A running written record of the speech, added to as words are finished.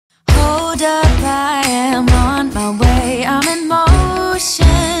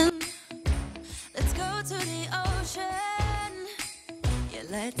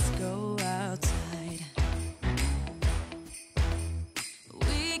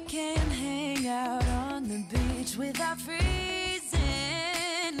can hang out on the beach without freezing.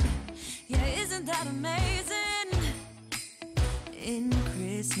 Yeah, isn't that amazing? In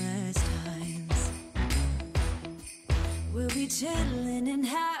Christmas times, we'll be chilling and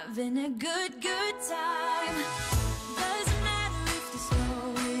having a good time. Doesn't matter if the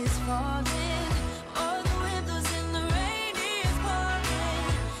snow is falling or the wind blows and the rain is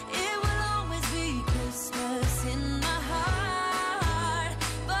pouring. It will always be Christmas in my heart.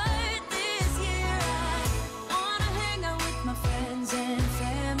 But this year I wanna hang out with my friends and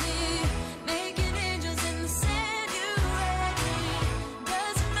family, making angels in the sand. You ready?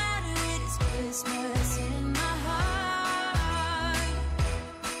 Doesn't matter, it is Christmas in my heart.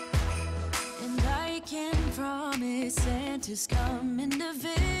 And I can promise Santa's coming to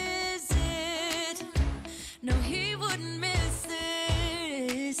visit. No, he wouldn't miss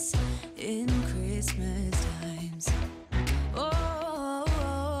this in Christmas times.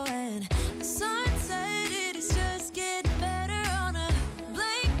 Oh, and the sun said it is just getting better on a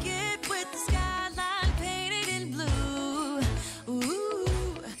blanket with the skyline painted in blue.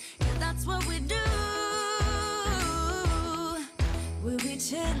 Ooh, yeah, that's what we do. We'll be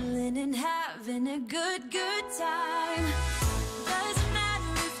chilling and having a good time. Doesn't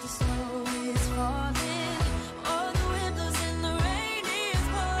matter if the snow is falling or the wind blows and the rain is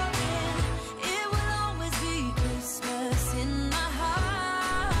pouring. It will always be Christmas in my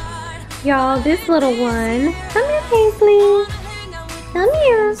heart. Y'all, this little one. Come here, Paisley. Come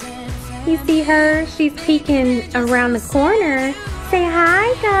here. You see her? She's peeking around the corner. Say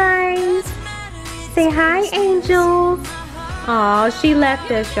hi, guys. Say hi, angels. Aw, she left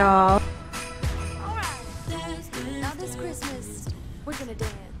us, y'all. Now this Christmas, we're gonna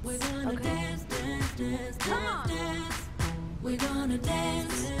dance. We're gonna dance, dance, dance. Come on. We're gonna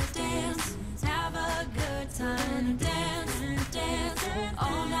dance, dance, have a good time. Dance, dance,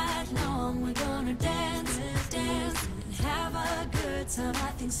 all night long. We're gonna dance, dance, and have a good time.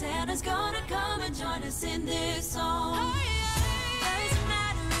 I think Santa's gonna come and join us in this song. Doesn't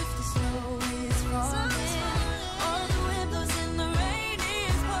matter if the snow is falling or the wind blows and the rain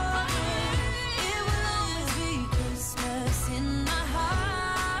is pouring. It will always be Christmas in my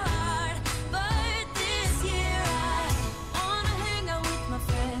heart. But this year I wanna hang out with my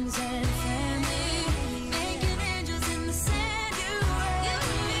friends and family, making angels in the sand. You ready?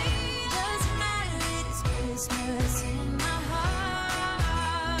 Doesn't matter, it is Christmas in my heart.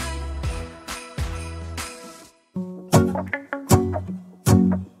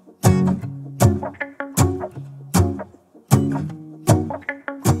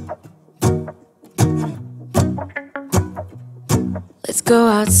 Let's go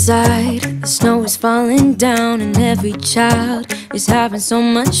outside, the snow is falling down and every child is having so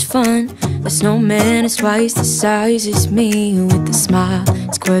much fun. The snowman is twice the size as me, with a smile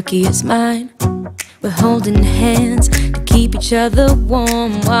as quirky as mine. We're holding hands to keep each other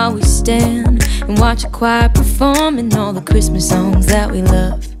warm while we stand and watch a choir performing all the Christmas songs that we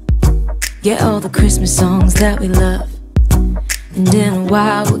love. Yeah, all the Christmas songs that we love. And in a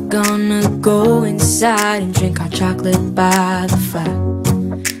while we're gonna go inside and drink our chocolate by the fire.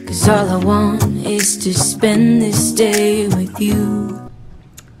 'Cause all I want is to spend this day with you.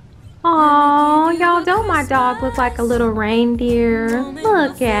 Aw, y'all, don't my dog look like a little reindeer?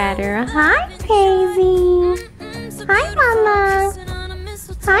 Look at her. Hi, Paisley. Hi, Mama.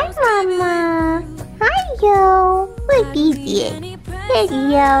 Hi, Mama. Hi, yo. What is it?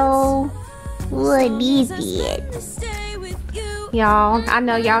 Hello. What is it? Y'all, I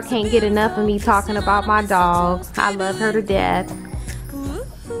know y'all can't get enough of me talking about my dog. I love her to death.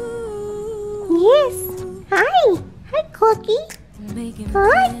 Yes. Hi. Hi, Cookie.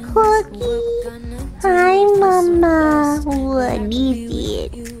 Hi, Cookie. Hi, Mama. What is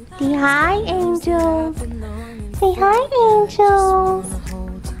it? Say hi, Angel. Say hi, Angel.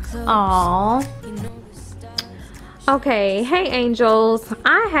 Aww. Okay, hey, angels.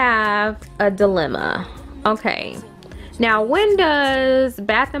 I have a dilemma. Okay. Now, when does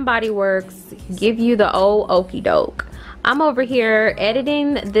Bath & Body Works give you the old okie doke? I'm over here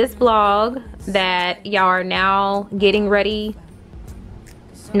editing this vlog that y'all are now getting ready.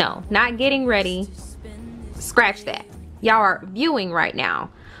 No, not getting ready. Scratch that. Y'all are viewing right now.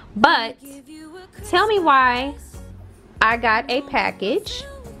 But tell me why I got a package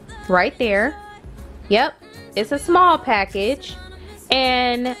right there. Yep, it's a small package.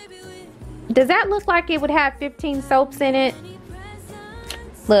 And does that look like it would have 15 soaps in it?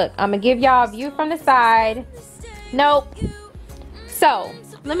 Look, I'm gonna give y'all a view from the side. Nope. So,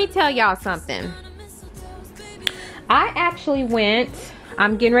 let me tell y'all something. I actually went,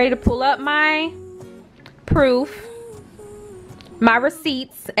 I'm getting ready to pull up my proof. my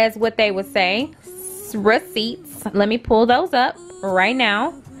receipts, as what they would say. Receipts. Let me pull those up right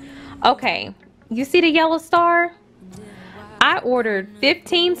now. Okay, you see the yellow star? I ordered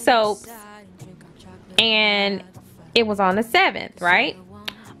 15 soaps and it was on the 7th, right?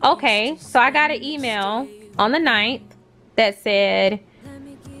 Okay, so I got an email on the 9th that said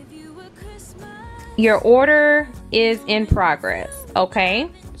your order is in progress. Okay,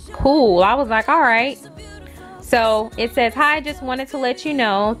 cool. I was like, all right. So it says, hi, just wanted to let you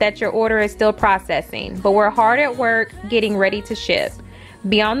know that your order is still processing, but we're hard at work getting ready to ship.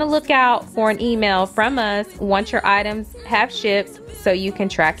 Be on the lookout for an email from us once your items have shipped so you can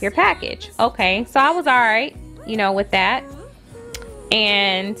track your package. Okay, so I was all right, you know, with that.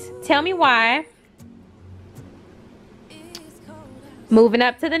 And tell me why. Moving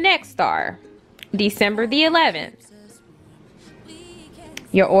up to the next star, December the 11th.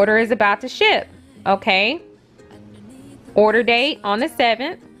 Your order is about to ship. Okay. Order date on the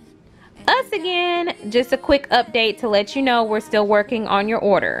 7th. Us again, just a quick update to let you know we're still working on your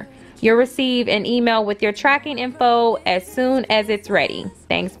order. You'll receive an email with your tracking info as soon as it's ready.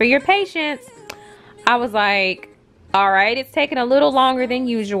 Thanks for your patience. I was like, all right, it's taking a little longer than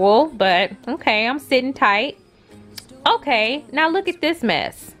usual, but okay, I'm sitting tight. Okay, now look at this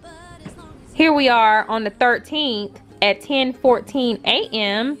mess. Here we are on the 13th at 10:14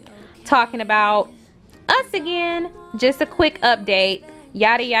 a.m. talking about us again. Just a quick update.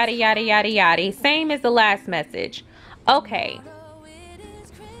 Yada, yada, yada, yada, yada. Same as the last message. Okay.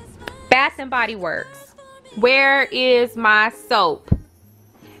 Bath and Body Works. Where is my soap?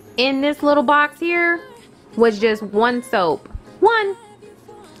 In this little box here was just one soap. One.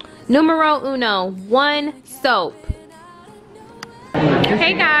 Numero uno. One soap.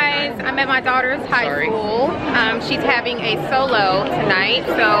 Hey guys, I'm at my daughter's high school. She's having a solo tonight,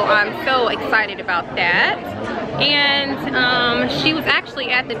 so I'm so excited about that. And she was actually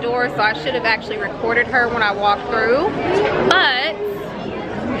at the door, so I should have actually recorded her when I walked through. But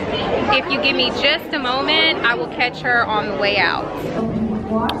if you give me just a moment, I will catch her on the way out.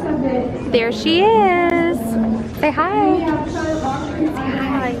 There she is. Say hi. Say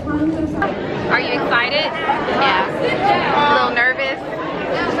hi. Are you excited? Yeah. A little nervous?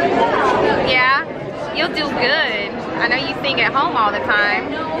 Yeah? You'll do good. I know you sing at home all the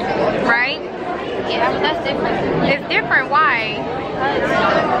time, right? Yeah, but that's different. It's different. Why?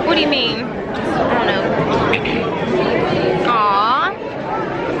 What do you mean? I don't know. Aww.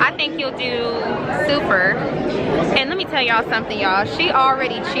 I think you'll do super. And let me tell y'all something, y'all. She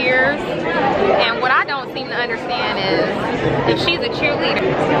already cheers. And what I don't seem to understand is, if she's a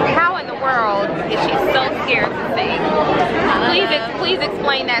cheerleader, how in the world is she so scared to sing? Please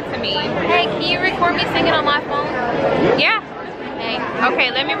explain that to me. Hey, can you record me singing on my phone? Yeah.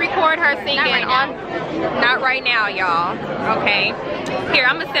 Okay, let me record her singing. Not right now, y'all. Okay. Here,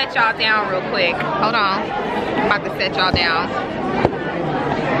 I'm gonna set y'all down real quick. Hold on. I'm about to set y'all down.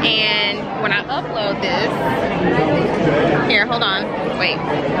 And when I upload this, here, hold on. Wait.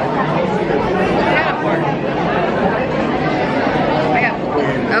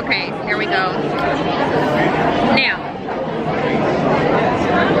 Okay, here we go. Now,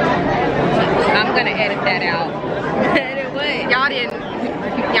 I'm gonna edit that out. Edit what? Y'all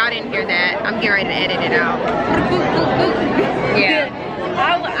didn't hear that. I'm getting ready to edit it out. Yeah.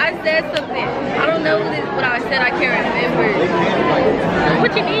 I said something. I don't know what I said. I can't remember.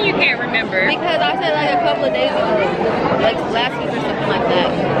 What you mean you can't remember? Because I said like a couple of days ago, like last week or something like that.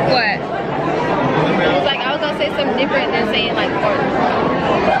 What? It was like I was gonna say something different than saying like art.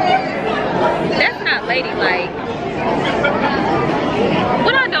 That's not ladylike.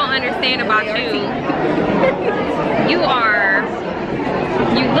 What I don't understand about you, you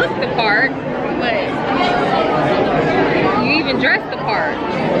look the part, but you even dress the part.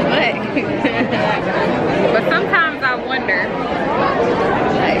 What? But sometimes I wonder.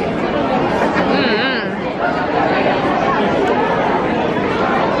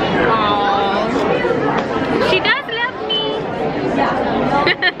 Aww. She does love me.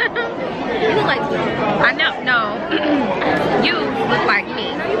 You look like me. I know, no. You look like me.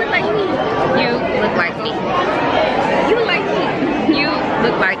 You look like me. You look like me. You look like me. You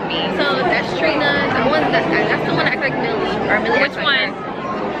look like me. So that's Trina. The one that's the one that acts like Millie. Or Millie. Which one?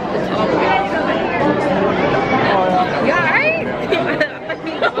 The tall one. You alright?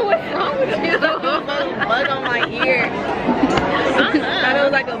 What's wrong with you? There was a bug on my ear. That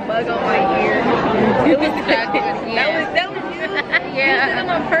was like a bug on my ear. It was that was you. Yeah. You did it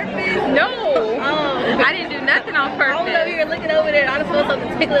on purpose? No. Oh. I didn't do nothing on purpose. I was over here looking over there and I just felt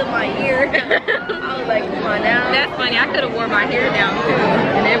something tickling my ear. I was like, come on now. That's funny. I could have wore my hair down too,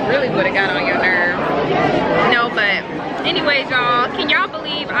 and it really would have got on your nerves. No, but anyways, y'all, can y'all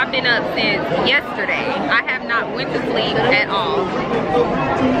believe I've been up since yesterday? I have not went to sleep at all.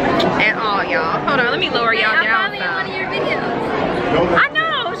 At all, y'all. Hold on, let me lower y'all down. I'm in one of your videos. I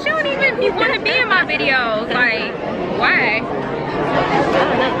know, she don't even want to be in my videos. Like, why? I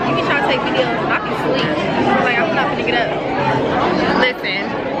don't know. You can try to take videos. I can sleep. Like, I'm not gonna get up. Listen,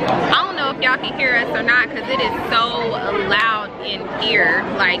 I don't know if y'all can hear us or not because it is so loud in here.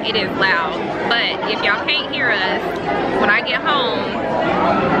 Like, it is loud. But if y'all can't hear us, when I get home,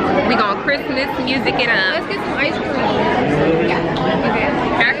 we gonna Christmas music it up. Let's get some ice cream. Okay.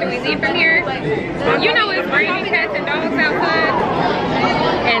 After we leave from here, you know it's raining cats and dogs outside.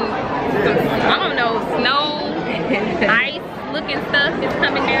 And some, I don't know, snow, ice looking stuff is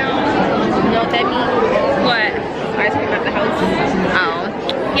coming down. You know what that means? What? Ice cream at the house. Oh.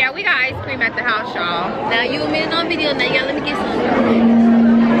 Yeah, we got ice cream at the house, y'all. Now you a minute on video, now you gotta let me get some.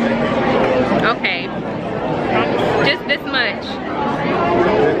 Okay. Just this much.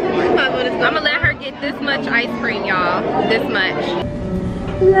 I'm I'ma let her get this much ice cream, y'all. This much.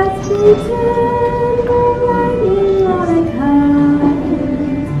 Let's pretend we're riding on a kite.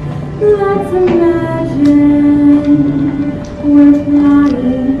 Let's imagine we're flying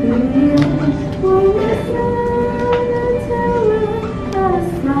through the air. We'll listen until we're out of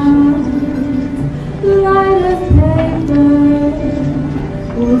sight. Light as paper,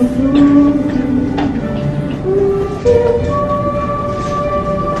 we'll soar. We'll feel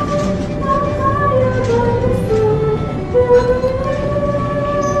higher than the sun.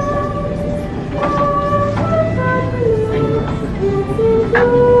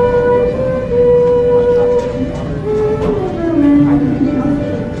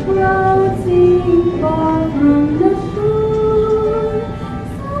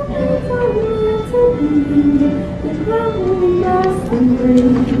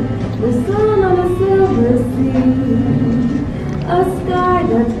 The sun on a silver sea, a sky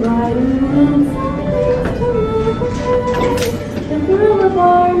that's bright and something to look. The thrill of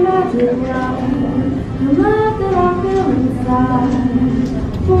our magic ride, the love that I feel inside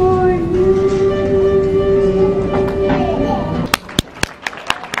for you.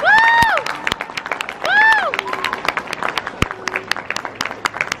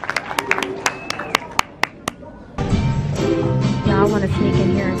 I want to sneak in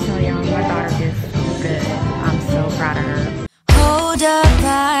here and tell y'all my daughter